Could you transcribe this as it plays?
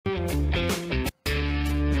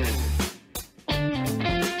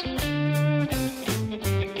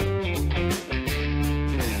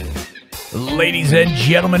Ladies and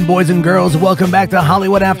gentlemen, boys and girls, welcome back to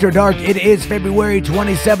Hollywood After Dark. It is February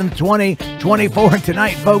 27th, 2024, and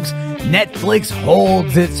tonight, folks, Netflix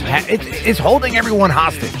holds it's holding everyone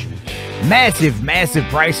hostage. Massive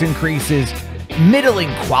price increases,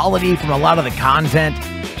 middling quality from a lot of the content.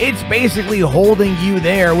 It's basically holding you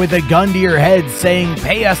there with a gun to your head saying,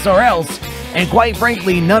 pay us or else. And quite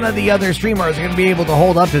frankly, none of the other streamers are going to be able to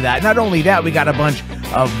hold up to that. Not only that, we got a bunch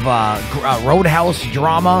of Roadhouse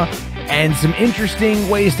drama and some interesting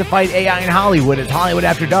ways to fight AI in Hollywood. It's Hollywood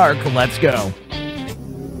After Dark. Let's go.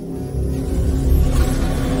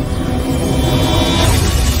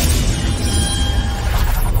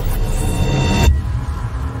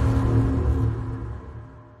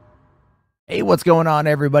 Hey, what's going on,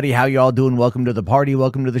 everybody? How y'all doing? Welcome to the party.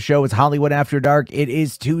 Welcome to the show. It's Hollywood After Dark. It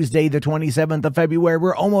is Tuesday, the 27th of February.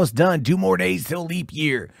 We're almost done. 2 more days till leap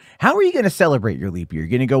year. How are you going to celebrate your leap year? You're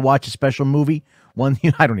going to go watch a special movie? One,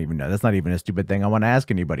 I don't even know. That's not even a stupid thing I want to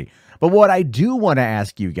ask anybody. But what I do want to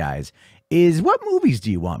ask you guys is, what movies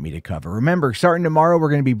do you want me to cover? Remember, starting tomorrow, we're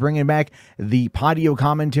going to be bringing back the Patio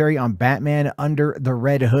commentary on Batman Under the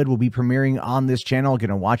Red Hood. Will be premiering on this channel. Going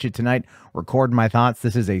to watch it tonight, record my thoughts.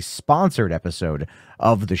 This is a sponsored episode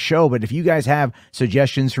of the show, but if you guys have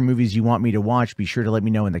suggestions for movies you want me to watch, be sure to let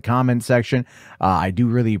me know in the comments section. I do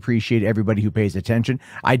really appreciate everybody who pays attention.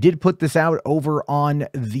 I did put this out over on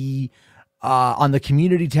the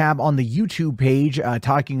community tab on the YouTube page,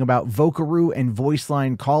 talking about Vocaroo and voice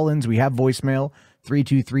line call-ins. We have voicemail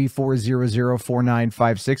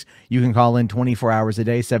 323-400-4956. You can call in 24 hours a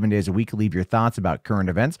day, 7 days a week. Leave your thoughts about current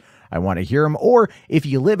events. I want to hear them. Or if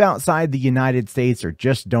you live outside the United States or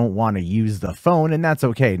just don't want to use the phone, and that's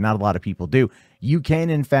okay, not a lot of people do, you can,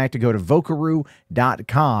 in fact, go to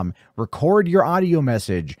vocaroo.com, record your audio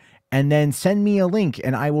message, and then send me a link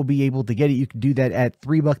and I will be able to get it. You can do that at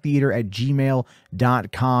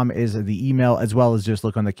 3bucktheater@gmail.com is the email, as well as just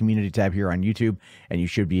look on the community tab here on YouTube and you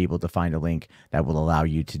should be able to find a link that will allow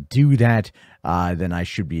you to do that. Then I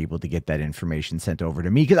should be able to get that information sent over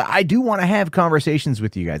to me, because I do want to have conversations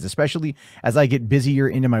with you guys, especially as I get busier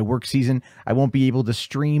into my work season. I won't be able to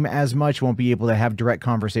stream as much, won't be able to have direct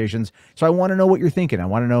conversations. So I want to know what you're thinking. I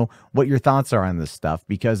want to know what your thoughts are on this stuff,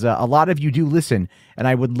 because a lot of you do listen, and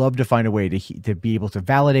I would love to find a way to be able to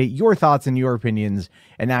validate your thoughts and your opinions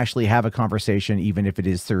and actually have a conversation, even if it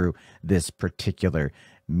is through this particular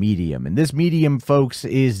medium. And this medium, folks,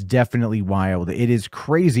 is definitely wild. It is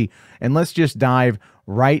crazy. And let's just dive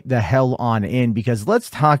right the hell on in, because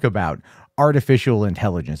let's talk about artificial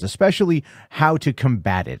intelligence, especially how to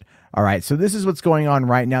combat it. All right, so this is what's going on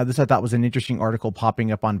right now. This I thought was an interesting article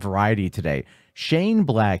popping up on Variety today. Shane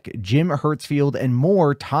Black, Jim Herzfeld, and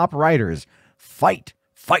more top writers fight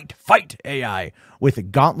AI with a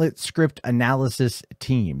Gauntlet script analysis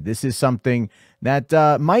team. This is something that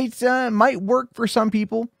might work for some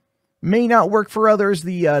people, may not work for others.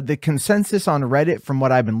 The consensus on Reddit, from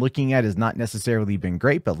what I've been looking at, has not necessarily been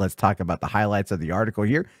great, but let's talk about the highlights of the article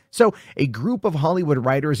here. So a group of Hollywood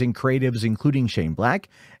writers and creatives, including Shane Black,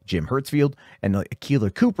 Jim Herzfeld, and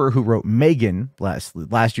Akela Cooper, who wrote Megan,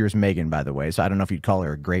 last year's Megan, by the way. So I don't know if you'd call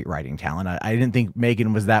her a great writing talent. I didn't think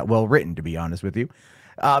Megan was that well written, to be honest with you.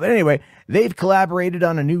 But anyway, they've collaborated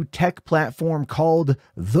on a new tech platform called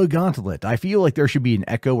The Gauntlet. I feel like there should be an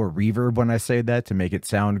echo or reverb when I say that to make it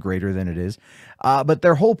sound greater than it is. But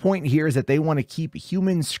their whole point here is that they want to keep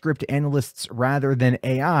human script analysts rather than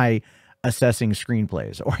AI assessing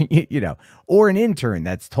screenplays, or, or an intern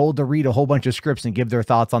that's told to read a whole bunch of scripts and give their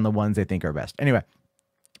thoughts on the ones they think are best. Anyway,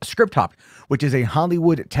 ScriptHop, which is a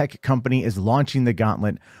Hollywood tech company, is launching The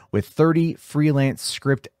Gauntlet with 30 freelance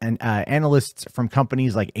script and analysts from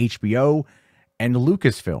companies like HBO and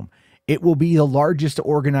Lucasfilm. It will be the largest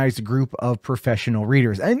organized group of professional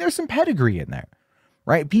readers, and there's some pedigree in there,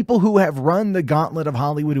 right? People who have run the gauntlet of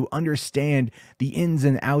Hollywood, who understand the ins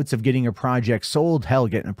and outs of getting a project sold, hell,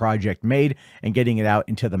 getting a project made and getting it out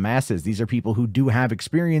into the masses. These are people who do have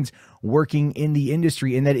experience working in the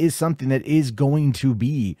industry, and that is something that is going to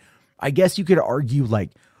be, I guess you could argue, like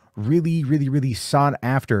really sought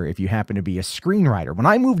after if you happen to be a screenwriter. When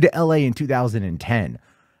I moved to LA in 2010,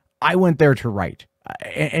 I went there to write.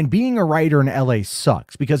 And being a writer in LA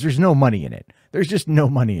sucks because there's no money in it. There's just no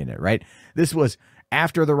money in it, right? This was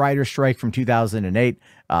after the writer's strike from 2008,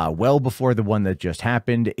 well before the one that just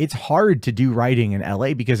happened. It's hard to do writing in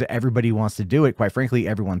LA because everybody wants to do it. Quite frankly,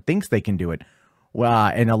 everyone thinks they can do it.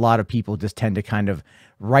 And a lot of people just tend to kind of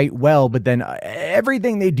write well, but then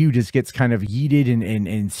everything they do just gets kind of yeeted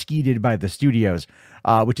and skeeted by the studios,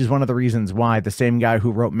 which is one of the reasons why the same guy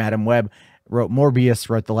who wrote Madam Web, wrote Morbius,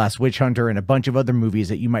 wrote The Last Witch Hunter, and a bunch of other movies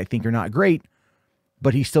that you might think are not great,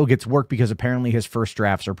 but he still gets work because apparently his first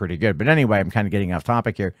drafts are pretty good. But anyway, I'm kind of getting off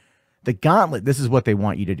topic here. The Gauntlet, this is what they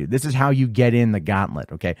want you to do. This is how you get in the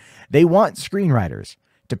Gauntlet, okay? They want screenwriters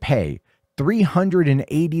to pay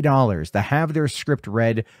 $380 to have their script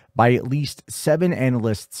read by at least 7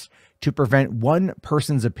 analysts to prevent one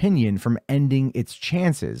person's opinion from ending its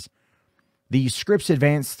chances. The scripts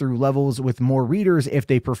advance through levels with more readers if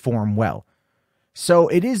they perform well. So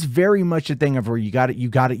it is very much a thing of where you got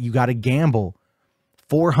to gamble,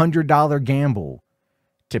 $400 gamble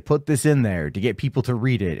to put this in there to get people to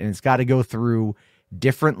read it, and it's got to go through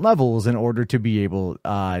different levels in order to be able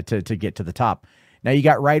to get to the top. Now you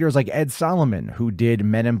got writers like Ed Solomon, who did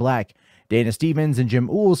Men in Black. Dana Stevens and Jim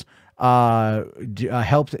Uhls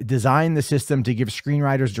helped design the system to give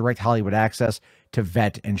screenwriters direct Hollywood access to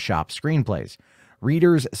vet and shop screenplays.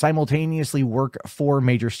 Readers simultaneously work for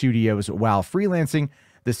major studios while freelancing.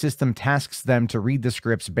 The system tasks them to read the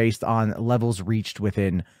scripts based on levels reached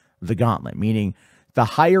within the Gauntlet, meaning the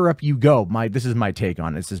higher up you go, this is my take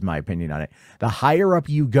on it, this is my opinion on it. The higher up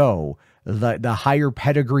you go, the higher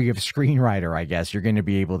pedigree of screenwriter, I guess, you're going to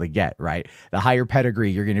be able to get, right? The higher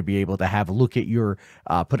pedigree you're going to be able to have look at your,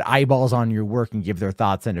 put eyeballs on your work and give their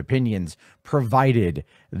thoughts and opinions, provided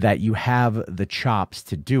that you have the chops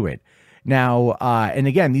to do it. Now, and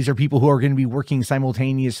again, these are people who are going to be working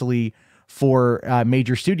simultaneously for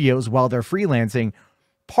major studios while they're freelancing.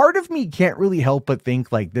 Part of me can't really help but think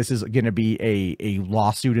like this is going to be a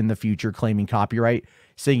lawsuit in the future claiming copyright,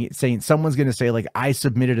 saying someone's going to say like, I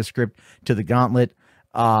submitted a script to the Gauntlet.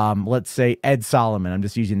 Let's say Ed Solomon. I'm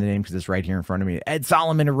just using the name because it's right here in front of me. Ed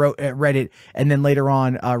Solomon read it, and then later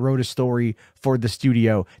on wrote a story for the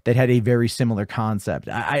studio that had a very similar concept.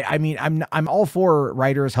 I mean, I'm all for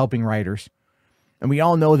writers helping writers. And we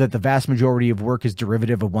all know that the vast majority of work is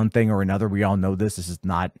derivative of one thing or another. We all know this. This is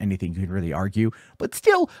not anything you can really argue. But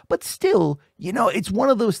still, you know, it's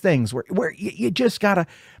one of those things where you just gotta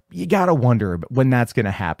wonder when that's going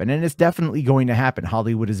to happen. And it's definitely going to happen.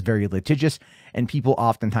 Hollywood is very litigious, and people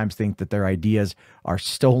oftentimes think that their ideas are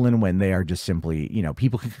stolen when they are just simply, you know,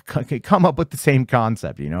 people can come up with the same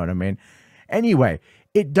concept. You know what I mean? Anyway,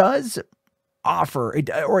 it does offer, it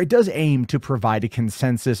does aim to provide a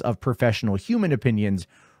consensus of professional human opinions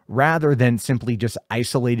rather than simply just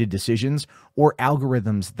isolated decisions or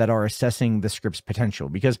algorithms that are assessing the script's potential.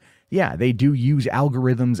 Because yeah, they do use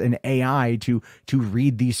algorithms and AI to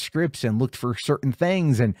read these scripts and look for certain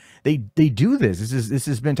things, and they do this. This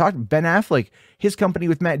has been talked. Ben Affleck, his company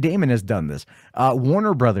with Matt Damon, has done this.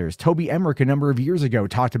 Warner Brothers, Toby Emmerich a number of years ago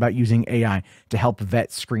talked about using AI to help vet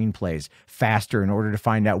screenplays faster in order to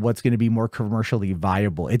find out what's going to be more commercially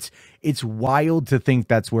viable. It's wild to think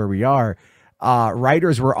that's where we are.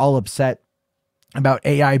 Writers were all upset about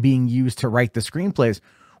AI being used to write the screenplays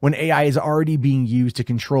when AI is already being used to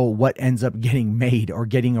control what ends up getting made or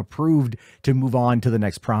getting approved to move on to the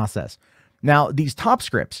next process. Now, these top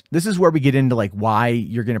scripts, this is where we get into like why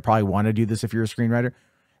you're going to probably want to do this if you're a screenwriter.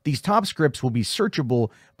 These top scripts will be searchable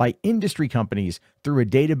by industry companies through a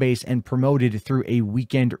database and promoted through a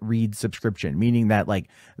weekend read subscription, meaning that like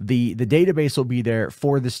the database will be there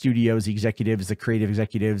for the studios, the executives, the creative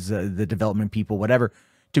executives, the development people, whatever,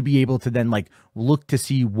 to be able to then like look to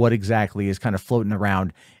see what exactly is kind of floating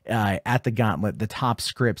around at the Gauntlet, the top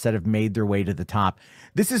scripts that have made their way to the top.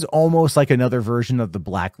 This is almost like another version of the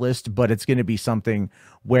blacklist, but it's going to be something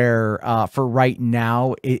where for right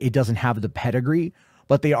now, it doesn't have the pedigree.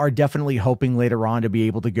 But they are definitely hoping later on to be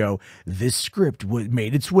able to go, this script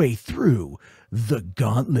made its way through the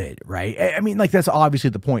Gauntlet, right? I mean, like, that's obviously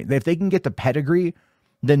the point. If they can get the pedigree,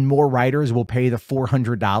 then more writers will pay the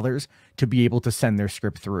 $400 to be able to send their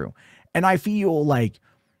script through. And I feel like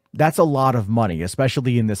that's a lot of money,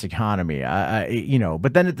 especially in this economy, you know.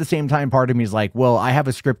 But then at the same time, part of me is like, well, I have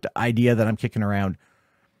a script idea that I'm kicking around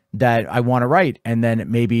that I want to write. And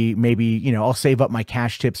then maybe, you know, I'll save up my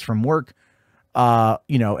cash tips from work,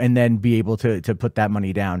 you know, and then be able to put that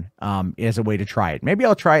money down as a way to try it. Maybe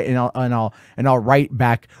I'll try it and I'll write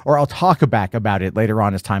back, or I'll talk back about it later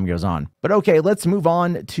on as time goes on. But okay, let's move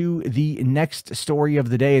on to the next story of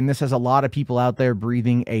the day. And this has a lot of people out there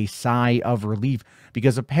breathing a sigh of relief,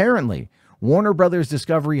 because apparently Warner Brothers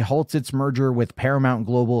Discovery halts its merger with Paramount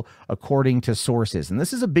Global, according to sources. And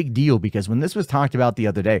this is a big deal because when this was talked about the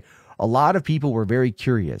other day, a lot of people were very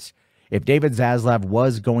curious if David Zaslav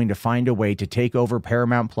was going to find a way to take over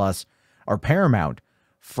Paramount Plus or Paramount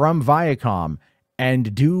from Viacom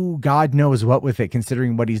and do God knows what with it,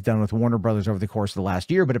 considering what he's done with Warner Brothers over the course of the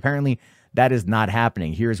last year. But apparently that is not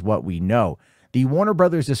happening. Here's what we know. The Warner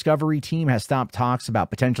Brothers Discovery team has stopped talks about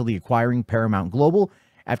potentially acquiring Paramount Global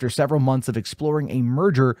after several months of exploring a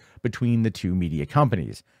merger between the two media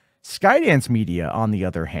companies. Skydance Media, on the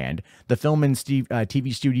other hand, the film and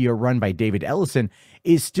TV studio run by David Ellison,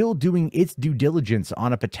 is still doing its due diligence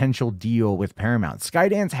on a potential deal with Paramount.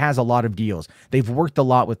 Skydance has a lot of deals. They've worked a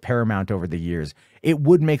lot with Paramount over the years. It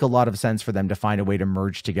would make a lot of sense for them to find a way to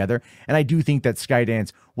merge together. And I do think that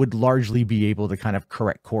Skydance would largely be able to kind of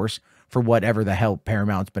correct course for whatever the hell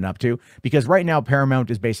Paramount's been up to. Because right now,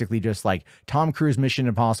 Paramount is basically just like Tom Cruise Mission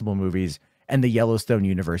Impossible movies and the Yellowstone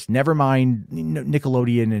universe. Never mind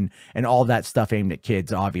Nickelodeon and all that stuff aimed at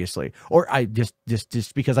kids, obviously. Or I just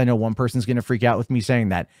because I know one person's going to freak out with me saying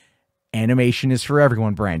that. Animation is for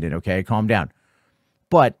everyone, Brandon, okay? Calm down.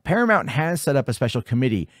 But Paramount has set up a special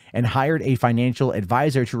committee and hired a financial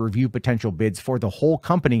advisor to review potential bids for the whole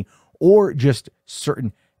company or just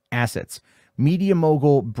certain assets. Media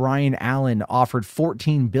mogul Brian Allen offered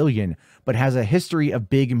 $14 billion, but has a history of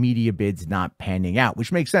big media bids not panning out,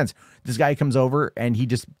 which makes sense. This guy comes over and he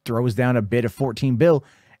just throws down a bid of $14 billion,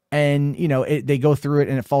 and they go through it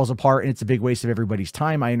and it falls apart, and it's a big waste of everybody's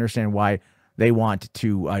time. I understand why they want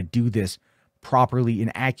to do this properly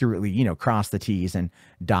and accurately, cross the T's and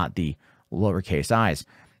dot the lowercase i's.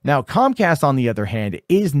 Now, Comcast, on the other hand,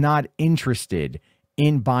 is not interested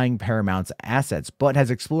in buying Paramount's assets, but has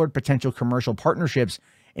explored potential commercial partnerships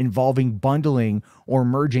involving bundling or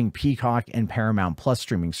merging Peacock and Paramount Plus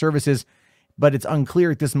streaming services. But it's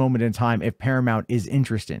unclear at this moment in time if Paramount is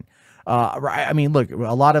interested. I mean, look,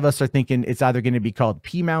 a lot of us are thinking it's either going to be called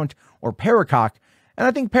P-Mount or Paracock. And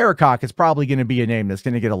I think Paracock is probably going to be a name that's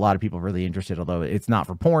going to get a lot of people really interested, although it's not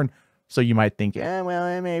for porn. So you might think,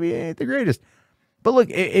 well, maybe it ain't the greatest. But look,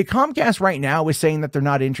 Comcast right now is saying that they're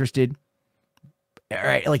not interested,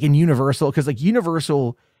 right? Like in Universal, because like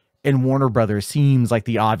Universal and Warner Brothers seems like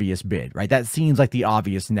the obvious bid, right? That seems like the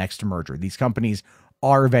obvious next merger. These companies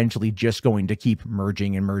are eventually just going to keep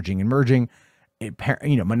merging and merging and merging.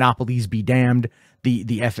 Monopolies be damned. The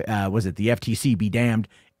FTC be damned.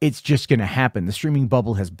 It's just going to happen. The streaming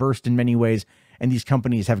bubble has burst in many ways, and these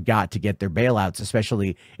companies have got to get their bailouts,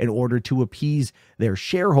 especially in order to appease their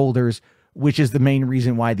shareholders, which is the main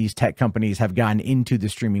reason why these tech companies have gotten into the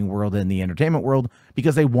streaming world and the entertainment world,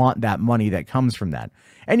 because they want that money that comes from that.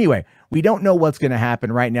 Anyway, we don't know what's going to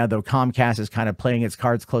happen right now, though Comcast is kind of playing its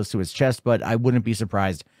cards close to its chest, but I wouldn't be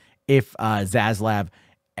surprised if Zaslav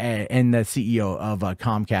and the CEO of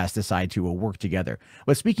Comcast decide to work together.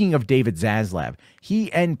 But speaking of David Zaslav, he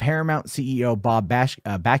and Paramount CEO Bob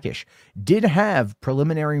Bakish did have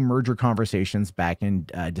preliminary merger conversations back in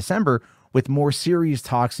December, with more serious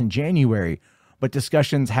talks in January, but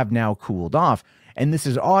discussions have now cooled off. And this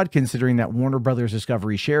is odd considering that Warner Brothers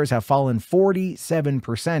Discovery shares have fallen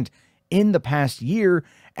 47% in the past year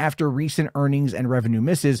after recent earnings and revenue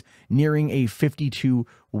misses, nearing a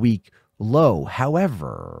 52-week low. However,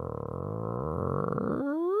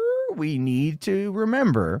 we need to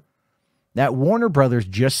remember that Warner Brothers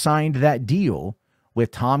just signed that deal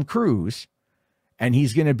with Tom Cruise, and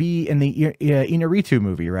he's going to be in the Inarritu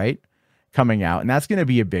movie, right? Coming out, and that's going to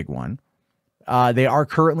be a big one. They are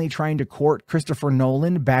currently trying to court Christopher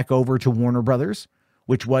Nolan back over to Warner Brothers,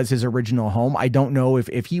 which was his original home. I don't know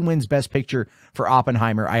if he wins Best Picture for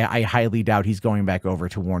Oppenheimer. I highly doubt he's going back over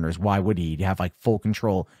to Warner's. Why would he? He'd have like full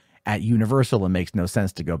control at Universal. It makes no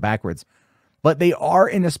sense to go backwards. But they are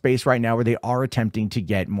in a space right now where they are attempting to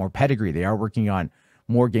get more pedigree. They are working on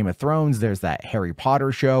more Game of Thrones. There's that Harry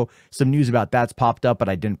Potter show. Some news about that's popped up, but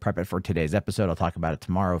I didn't prep it for today's episode. I'll talk about it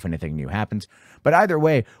tomorrow if anything new happens. But either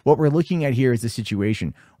way, what we're looking at here is a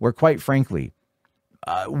situation where, quite frankly,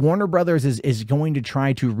 Warner Brothers is going to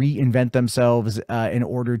try to reinvent themselves in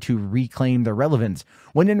order to reclaim their relevance,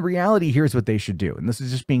 when in reality, here's what they should do. And this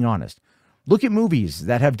is just being honest. Look at movies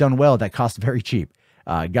that have done well that cost very cheap.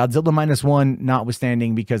 Godzilla -1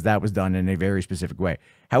 notwithstanding, because that was done in a very specific way.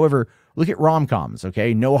 However, look at rom-coms,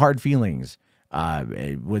 okay? No Hard Feelings.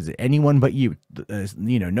 Was it Anyone But You?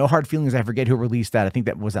 No Hard Feelings. I forget who released that. I think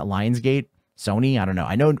that was at Lionsgate, Sony. I don't know.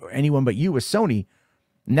 I know Anyone But You was Sony,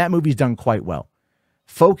 and that movie's done quite well.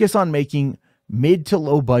 Focus on making mid to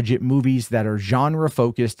low budget movies that are genre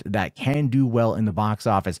focused, that can do well in the box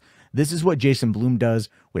office. This is what Jason Blum does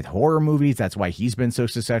with horror movies. That's why he's been so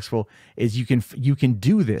successful, is you can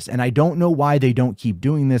do this. And I don't know why they don't keep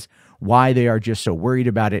doing this, why they are just so worried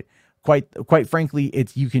about it. Quite frankly,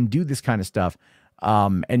 you can do this kind of stuff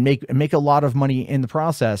and make a lot of money in the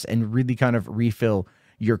process and really kind of refill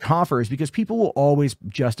your coffers, because people will always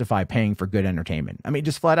justify paying for good entertainment. I mean,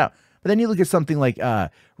 just flat out. But then you look at something like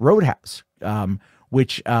Roadhouse,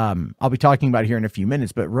 which I'll be talking about here in a few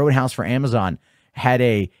minutes, but Roadhouse for Amazon had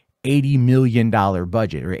a $80 million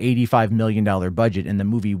budget or $85 million budget, and the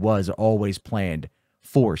movie was always planned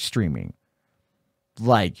for streaming.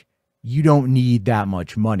 Like, you don't need that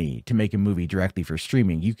much money to make a movie directly for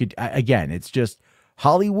streaming. You could, again, it's just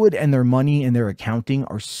Hollywood and their money and their accounting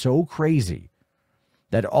are so crazy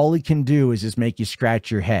that all it can do is just make you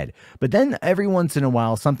scratch your head. But then every once in a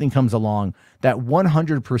while, something comes along that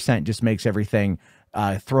 100% just makes everything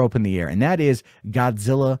throw up in the air. And that is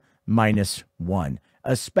Godzilla -1,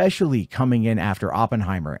 especially coming in after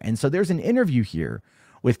Oppenheimer. And so there's an interview here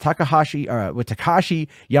with Takashi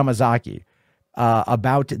Yamazaki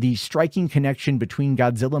about the striking connection between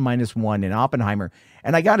Godzilla -1 and Oppenheimer.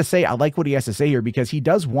 And I got to say, I like what he has to say here because he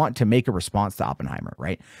does want to make a response to Oppenheimer,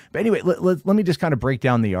 right? But anyway, let me just kind of break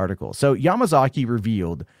down the article. So Yamazaki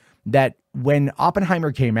revealed that when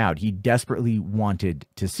Oppenheimer came out, he desperately wanted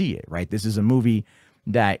to see it, right? This is a movie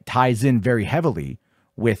that ties in very heavily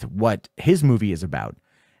with what his movie is about.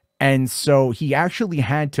 And so he actually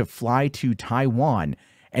had to fly to Taiwan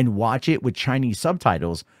and watch it with Chinese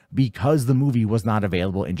subtitles because the movie was not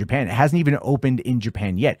available in Japan. It hasn't even opened in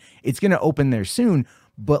Japan yet. It's going to open there soon,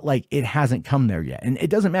 but like it hasn't come there yet. And it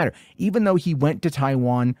doesn't matter. Even though he went to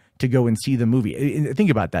Taiwan to go and see the movie, think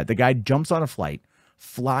about that. The guy jumps on a flight,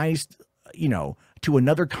 flies, to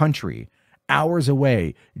another country hours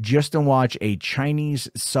away just to watch a Chinese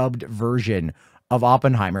subbed version of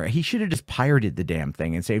Oppenheimer. He should have just pirated the damn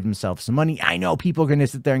thing and saved himself some money. I know people are going to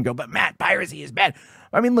sit there and go, but Matt, piracy is bad.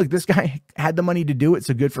 I mean, look, this guy had the money to do it,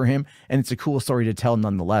 so good for him, and it's a cool story to tell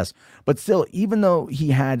nonetheless. But still, even though he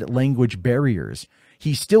had language barriers,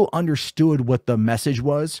 he still understood what the message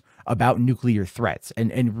was about nuclear threats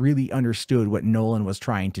and really understood what Nolan was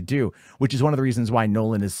trying to do, which is one of the reasons why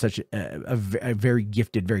Nolan is such a very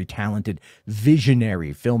gifted, very talented,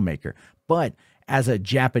 visionary filmmaker. But as a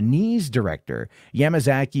Japanese director,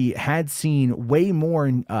 Yamazaki had seen way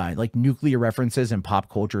more like nuclear references in pop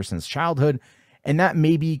culture since childhood, and that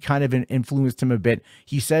maybe kind of influenced him a bit.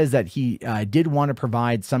 He says that he did want to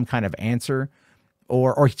provide some kind of answer,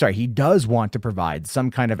 or sorry, he does want to provide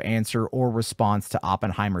some kind of answer or response to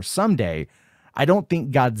Oppenheimer someday. I don't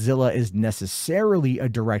think Godzilla is necessarily a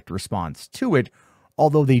direct response to it,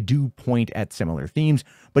 although they do point at similar themes.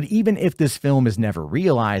 But even if this film is never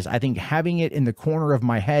realized, I think having it in the corner of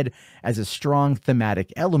my head as a strong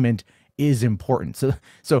thematic element is important. So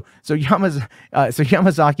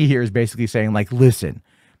Yamazaki here is basically saying, like, listen,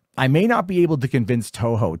 I may not be able to convince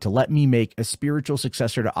Toho to let me make a spiritual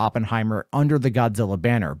successor to Oppenheimer under the Godzilla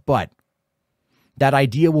banner, but that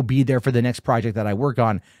idea will be there for the next project that I work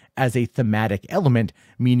on as a thematic element,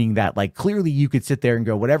 meaning that, like, clearly you could sit there and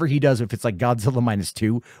go, whatever he does, if it's like Godzilla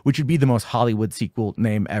 -2, which would be the most Hollywood sequel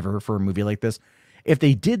name ever for a movie like this, if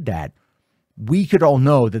they did that, we could all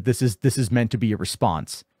know that this is meant to be a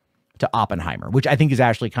response to Oppenheimer, which I think is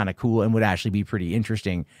actually kind of cool and would actually be pretty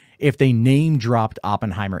interesting if they name dropped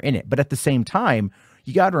Oppenheimer in it. But at the same time,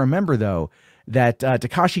 you got to remember, though, that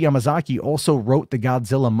Takashi Yamazaki also wrote the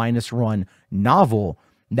Godzilla -1 novel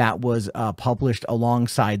that was published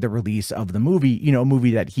alongside the release of the movie, a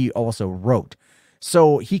movie that he also wrote.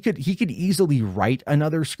 So he could easily write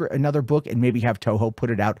another book and maybe have Toho put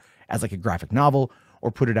it out as like a graphic novel, or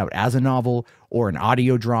put it out as a novel or an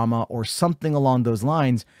audio drama or something along those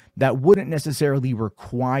lines that wouldn't necessarily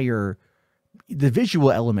require the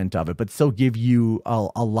visual element of it, but still give you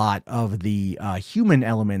a lot of the human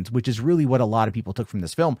element, which is really what a lot of people took from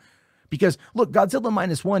this film. Because look, Godzilla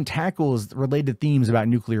 -1 tackles related themes about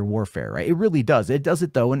nuclear warfare, right? It really does. It does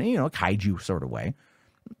it though in, a kaiju sort of way.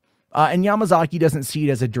 And Yamazaki doesn't see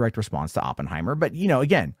it as a direct response to Oppenheimer, but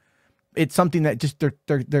again, it's something that just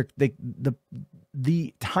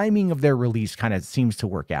the timing of their release kind of seems to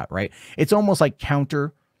work out, right? It's almost like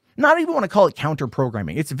not even want to call it counter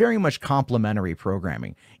programming. It's very much complementary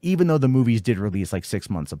programming, even though the movies did release like 6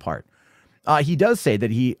 months apart. He does say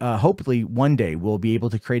that he hopefully one day will be able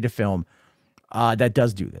to create a film that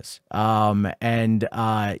does do this. And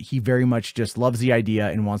he very much just loves the idea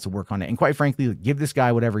and wants to work on it. And quite frankly, give this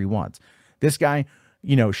guy whatever he wants. This guy,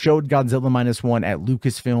 showed Godzilla -1 at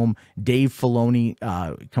Lucasfilm. Dave Filoni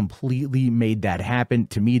completely made that happen.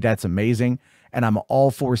 To me, that's amazing. And I'm all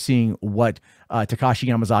for seeing what Takashi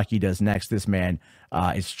Yamazaki does next. This man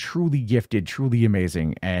is truly gifted, truly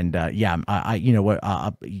amazing. And you know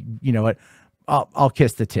what? I'll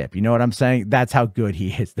kiss the tip. You know what I'm saying? That's how good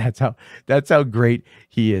he is. That's how great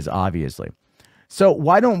he is, obviously. So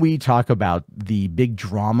why don't we talk about the big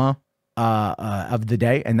drama of the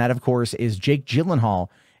day? And that, of course, is Jake Gyllenhaal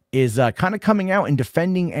is kind of coming out and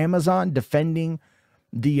defending Amazon, defending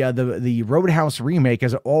the Roadhouse remake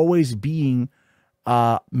as always being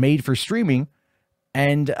made for streaming,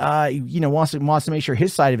 and wants to make sure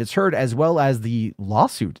his side of it's heard, as well as the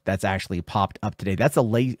lawsuit that's actually popped up today. That's a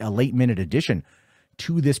late minute addition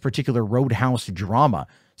to this particular Roadhouse drama.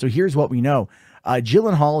 So here's what we know.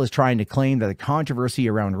 Gyllenhaal is trying to claim that the controversy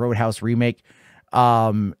around Roadhouse remake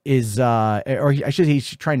or I should say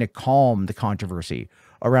he's trying to calm the controversy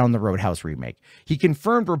around the Roadhouse remake. He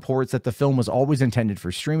confirmed reports that the film was always intended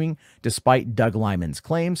for streaming, despite Doug Liman's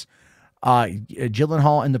claims.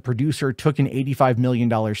 Gyllenhaal and the producer took an $85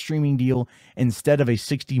 million streaming deal instead of a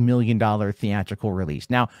 $60 million theatrical release.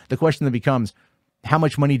 Now, the question that becomes, how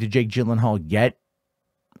much money did Jake Gyllenhaal get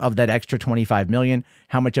of that extra $25 million?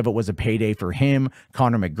 How much of it was a payday for him,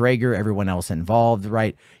 Conor McGregor, everyone else involved,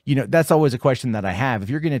 right? You know, that's always a question that I have. If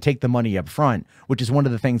you're going to take the money up front, which is one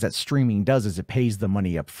of the things that streaming does, is it pays the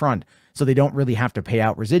money up front, so they don't really have to pay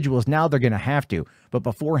out residuals. Now they're going to have to, but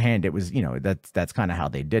beforehand it was, you know, that's kind of how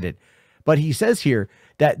they did it. But he says here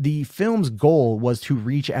that the film's goal was to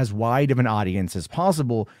reach as wide of an audience as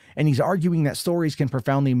possible, and he's arguing that stories can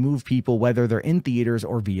profoundly move people whether they're in theaters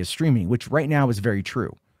or via streaming, which right now is very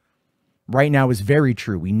true. Right now is very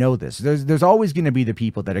true. We know this. There's always going to be the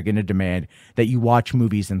people that are going to demand that you watch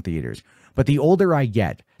movies in theaters. But the older I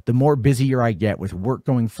get, the more busier I get with work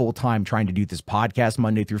going full time, trying to do this podcast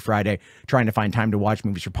Monday through Friday, trying to find time to watch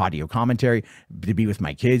movies for Patio commentary, to be with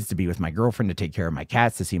my kids, to be with my girlfriend, to take care of my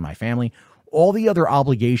cats, to see my family, all the other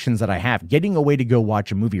obligations that I have. Getting away to go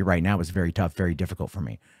watch a movie right now is very tough, very difficult for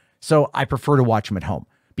me. So I prefer to watch them at home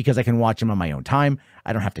because I can watch them on my own time.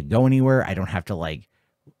 I don't have to go anywhere. I don't have to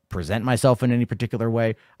present myself in any particular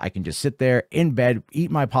way. I can just sit there in bed,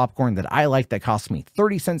 eat my popcorn that I like, that costs me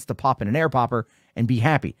 30 cents to pop in an air popper, and be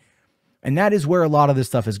happy. And that is where a lot of this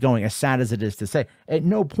stuff is going, as sad as it is to say. At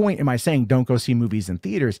no point am I saying don't go see movies in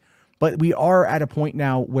theaters, but we are at a point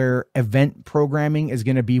now where event programming is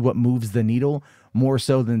going to be what moves the needle more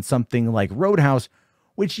so than something like Roadhouse,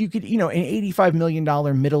 which you could, an $85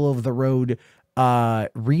 million middle of the road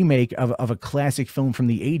remake of a classic film from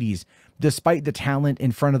the 80s, despite the talent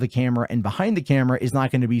in front of the camera and behind the camera, is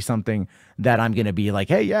not going to be something that I'm going to be like,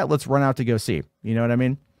 hey, yeah, let's run out to go see. You know what I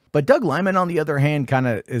mean? But Doug Liman, on the other hand, kind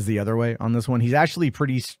of is the other way on this one. He's actually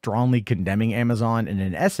pretty strongly condemning Amazon in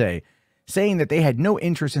an essay, saying that they had no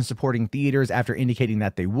interest in supporting theaters after indicating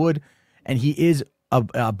that they would. And he is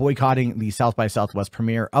boycotting the South by Southwest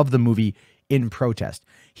premiere of the movie in protest.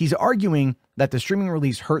 He's arguing that the streaming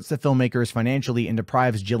release hurts the filmmakers financially and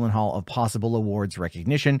deprives Gyllenhaal of possible awards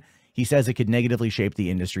recognition. He says it could negatively shape the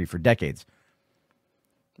industry for decades.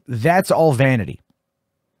 That's all vanity.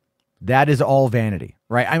 That is all vanity,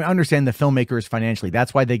 right? I understand the filmmakers financially.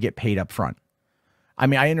 That's why they get paid up front. I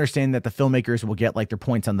mean, I understand that the filmmakers will get their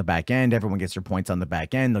points on the back end. Everyone gets their points on the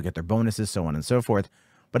back end. They'll get their bonuses, so on and so forth.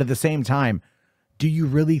 But at the same time, do you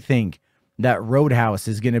really think that Roadhouse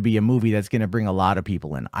is going to be a movie that's going to bring a lot of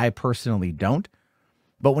people in? I personally don't.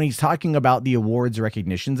 But when he's talking about the awards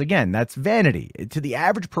recognitions, again, that's vanity. To the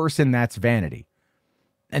average person, that's vanity.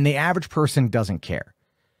 And the average person doesn't care.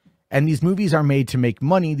 And these movies are made to make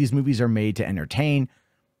money. These movies are made to entertain.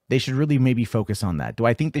 They should really maybe focus on that. Do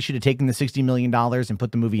I think they should have taken the $60 million and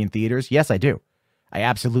put the movie in theaters? Yes, I do. I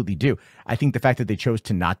absolutely do. I think the fact that they chose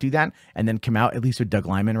to not do that and then come out, at least with Doug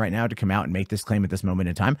Liman right now, to come out and make this claim at this moment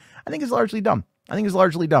in time, I think is largely dumb.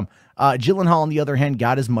 Gyllenhaal, on the other hand,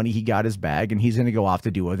 got his money, he got his bag, and he's going to go off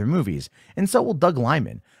to do other movies. And so will Doug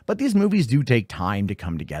Liman. But these movies do take time to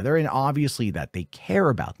come together, and obviously that they care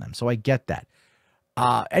about them. So I get that.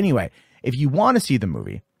 Anyway, if you want to see the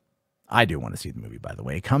movie, I do want to see the movie, by the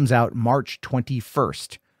way. It comes out March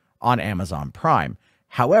 21st on Amazon Prime.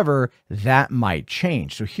 However, that might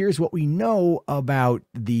change. So here's what we know about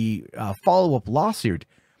the follow-up lawsuit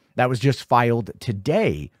that was just filed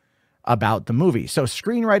today about the movie. So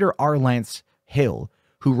screenwriter R. Lance Hill,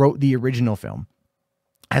 who wrote the original film,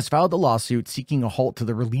 has filed a lawsuit seeking a halt to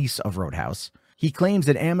the release of Roadhouse. He claims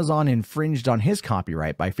that Amazon infringed on his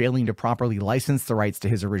copyright by failing to properly license the rights to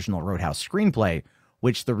his original Roadhouse screenplay,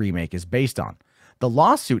 which the remake is based on. The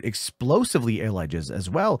lawsuit explosively alleges as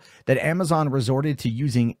well that Amazon resorted to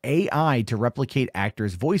using AI to replicate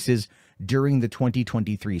actors' voices during the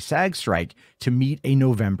 2023 SAG strike to meet a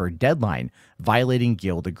November deadline, violating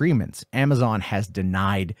guild agreements. Amazon has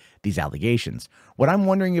denied these allegations. What I'm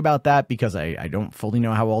wondering about that, because I don't fully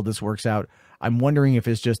know how all this works out, I'm wondering if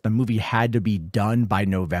it's just the movie had to be done by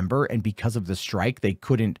November, and because of the strike, they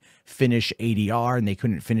couldn't finish ADR and they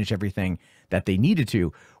couldn't finish everything that they needed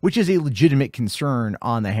to, which is a legitimate concern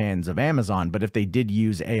on the hands of Amazon. But if they did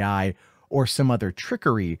use AI or some other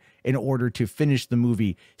trickery in order to finish the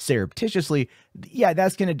movie surreptitiously, yeah,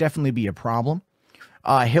 that's going to definitely be a problem.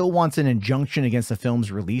 Hill wants an injunction against the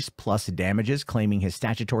film's release plus damages, claiming his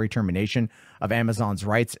statutory termination of Amazon's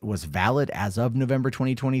rights was valid as of November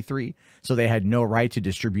 2023, so they had no right to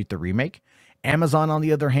distribute the remake. Amazon, on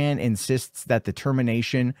the other hand, insists that the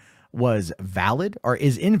termination was valid or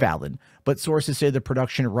is invalid, but sources say the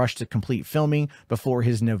production rushed to complete filming before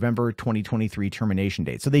his November 2023 termination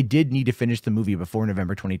date. So they did need to finish the movie before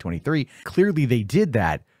November 2023. Clearly they did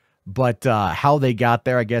that, but how they got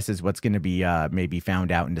there, I guess, is what's going to be maybe found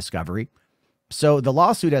out in discovery. So the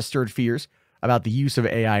lawsuit has stirred fears about the use of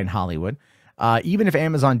AI in Hollywood. Even if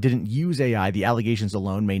Amazon didn't use AI, the allegations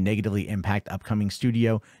alone may negatively impact upcoming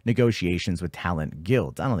studio negotiations with talent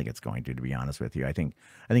guilds. I don't think it's going to be honest with you. I think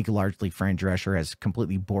largely Fran Drescher has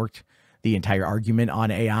completely borked the entire argument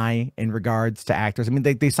on AI in regards to actors. I mean,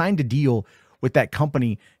 they signed a deal with that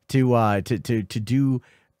company to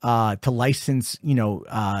license,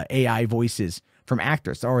 AI voices from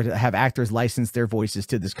actors, or to have actors license their voices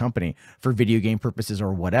to this company for video game purposes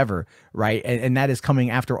or whatever, right? And that is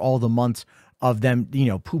coming after all the months of them,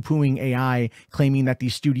 poo-pooing AI, claiming that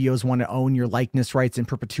these studios want to own your likeness rights in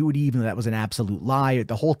perpetuity, even though that was an absolute lie.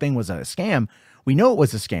 The whole thing was a scam. We know it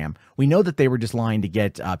was a scam. We know that they were just lying to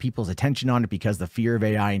get people's attention on it, because the fear of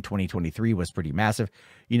AI in 2023 was pretty massive.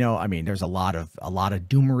 I mean, there's a lot of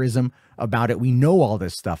doomerism about it. We know all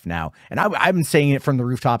this stuff now, and I've been saying it from the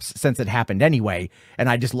rooftops since it happened anyway. And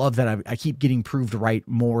I just love that I keep getting proved right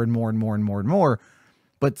more and more and more and more and more.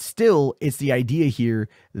 But still, it's the idea here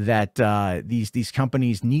that these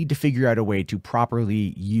companies need to figure out a way to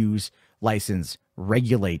properly use, license,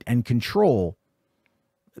 regulate, and control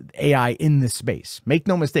AI in this space. Make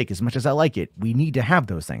no mistake, as much as I like it, we need to have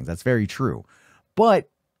those things. That's very true. But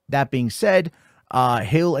that being said,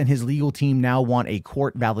 Hill and his legal team now want a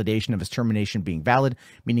court validation of his termination being valid,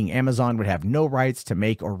 meaning Amazon would have no rights to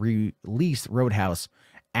make or release Roadhouse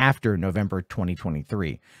after November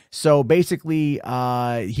 2023. So basically,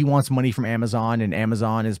 he wants money from Amazon, and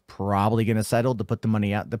Amazon is probably going to settle to put the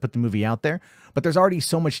money out, to put the movie out there. But there's already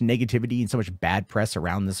so much negativity and so much bad press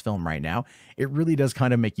around this film right now. It really does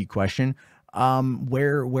kind of make you question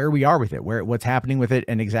where we are with it, what's happening with it,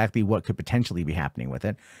 and exactly what could potentially be happening with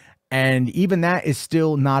it. And even that is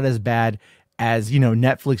still not as bad as,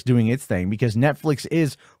 Netflix doing its thing, because Netflix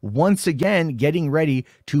is once again getting ready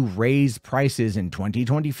to raise prices in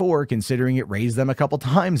 2024, considering it raised them a couple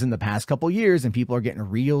times in the past couple years, and people are getting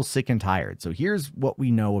real sick and tired. So here's what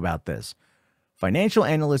we know about this. Financial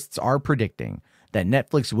analysts are predicting that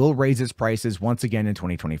Netflix will raise its prices once again in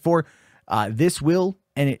 2024. This will,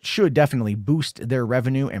 and it should definitely boost their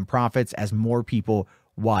revenue and profits as more people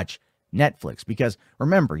watch Netflix. Because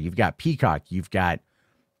remember, you've got Peacock, you've got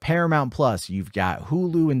Paramount Plus, you've got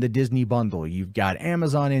Hulu and the Disney bundle, you've got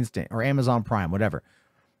Amazon Instant or Amazon Prime, whatever.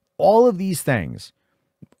 All of these things,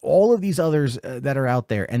 all of these others that are out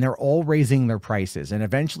there, and they're all raising their prices. And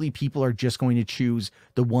eventually people are just going to choose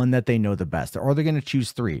the one that they know the best, or they're going to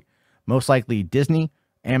choose three, most likely Disney,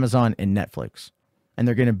 Amazon, and Netflix. And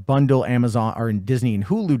they're going to bundle Amazon or Disney and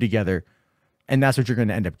Hulu together. And that's what you're going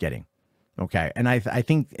to end up getting. Okay. And I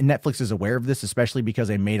think Netflix is aware of this, especially because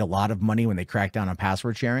they made a lot of money when they cracked down on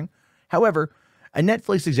password sharing. However, a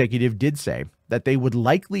Netflix executive did say that they would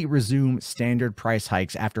likely resume standard price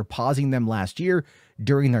hikes after pausing them last year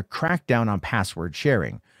during their crackdown on password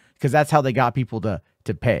sharing, because that's how they got people to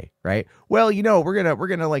pay, right? Well, we're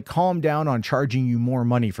going to like calm down on charging you more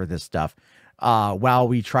money for this stuff while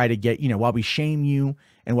we try to get, while we shame you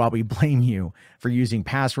and while we blame you for using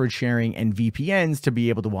password sharing and VPNs to be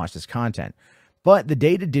able to watch this content. But the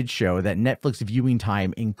data did show that Netflix viewing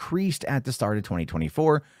time increased at the start of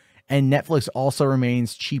 2024, and Netflix also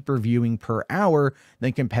remains cheaper viewing per hour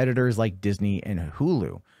than competitors like Disney and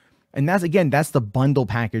Hulu. And that's the bundle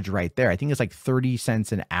package right there. I think it's like 30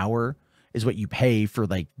 cents an hour is what you pay for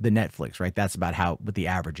like the Netflix, right? That's about what the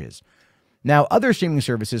average is. Now, other streaming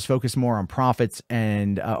services focus more on profits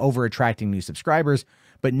and over attracting new subscribers,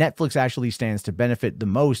 but Netflix actually stands to benefit the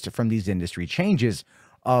most from these industry changes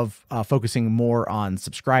of focusing more on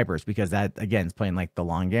subscribers, because that, again, is playing like the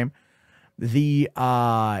long game. The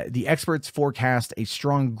experts forecast a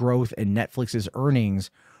strong growth in Netflix's earnings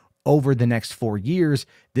over the next 4 years.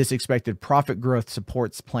 This expected profit growth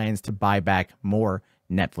supports plans to buy back more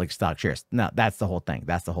Netflix stock shares. Now, that's the whole thing.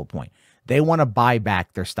 That's the whole point. They want to buy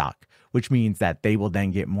back their stock, which means that they will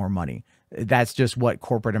then get more money. That's just what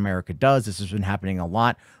corporate America does. This has been happening a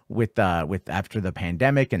lot with after the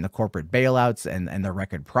pandemic and the corporate bailouts and the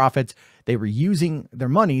record profits. They were using their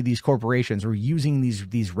money. These corporations were using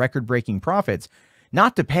these record-breaking profits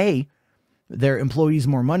not to pay their employees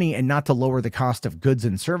more money and not to lower the cost of goods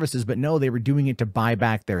and services, but no, they were doing it to buy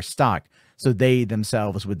back their stock, so they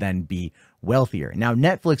themselves would then be wealthier. Now,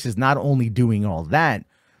 Netflix is not only doing all that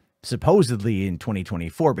supposedly in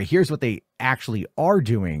 2024, but here's what they actually are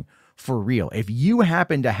doing for real. If you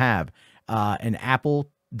happen to have an Apple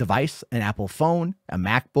device, an Apple phone, a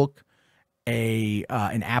MacBook,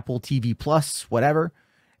 an Apple TV Plus, whatever,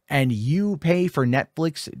 and you pay for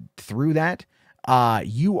Netflix through that,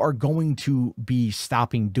 you are going to be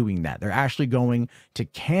stopping doing that. They're actually going to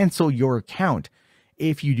cancel your account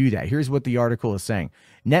if you do that. Here's what the article is saying.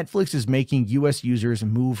 Netflix is making US users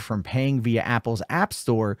move from paying via Apple's App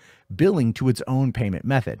Store billing to its own payment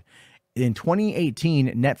method. In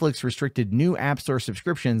 2018, Netflix restricted new App Store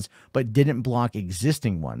subscriptions, but didn't block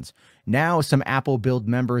existing ones. Now, some Apple billed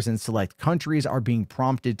members in select countries are being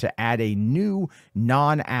prompted to add a new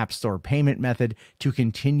non-App Store payment method to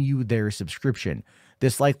continue their subscription.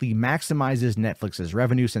 This likely maximizes Netflix's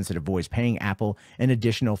revenue since it avoids paying Apple an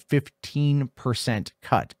additional 15%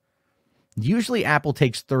 cut. Usually, Apple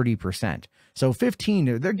takes 30%. So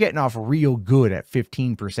 15, they're getting off real good at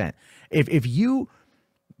 15%. If you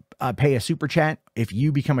pay a super chat, if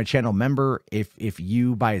you become a channel member, if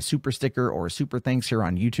you buy a super sticker or a super thanks here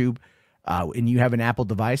on YouTube, and you have an Apple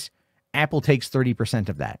device, Apple takes 30%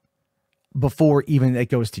 of that before even it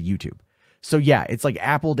goes to YouTube. So yeah, it's like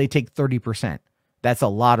Apple, they take 30%. That's a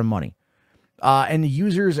lot of money. And the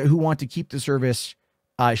users who want to keep the service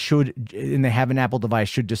should, and they have an Apple device,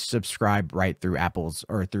 should just subscribe right through Apple's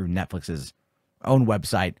or through Netflix's own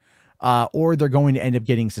website, or they're going to end up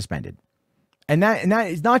getting suspended. And that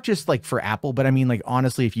is not just like for Apple, but I mean, like,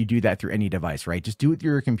 honestly, if you do that through any device, right? Just do it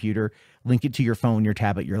through your computer, link it to your phone, your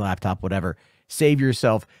tablet, your laptop, whatever. Save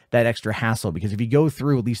yourself that extra hassle, because if you go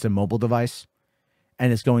through at least a mobile device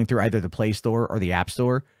and it's going through either the Play Store or the App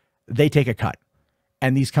Store, they take a cut.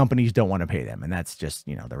 And these companies don't want to pay them. And that's just,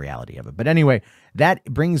 you know, the reality of it. But anyway, that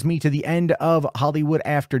brings me to the end of Hollywood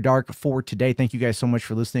After Dark for today. Thank you guys so much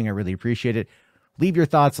for listening. I really appreciate it. Leave your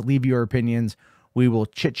thoughts, leave your opinions. We will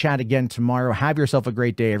chit chat again tomorrow. Have yourself a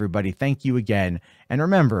great day, everybody. Thank you again. And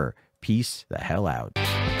remember, peace the hell out.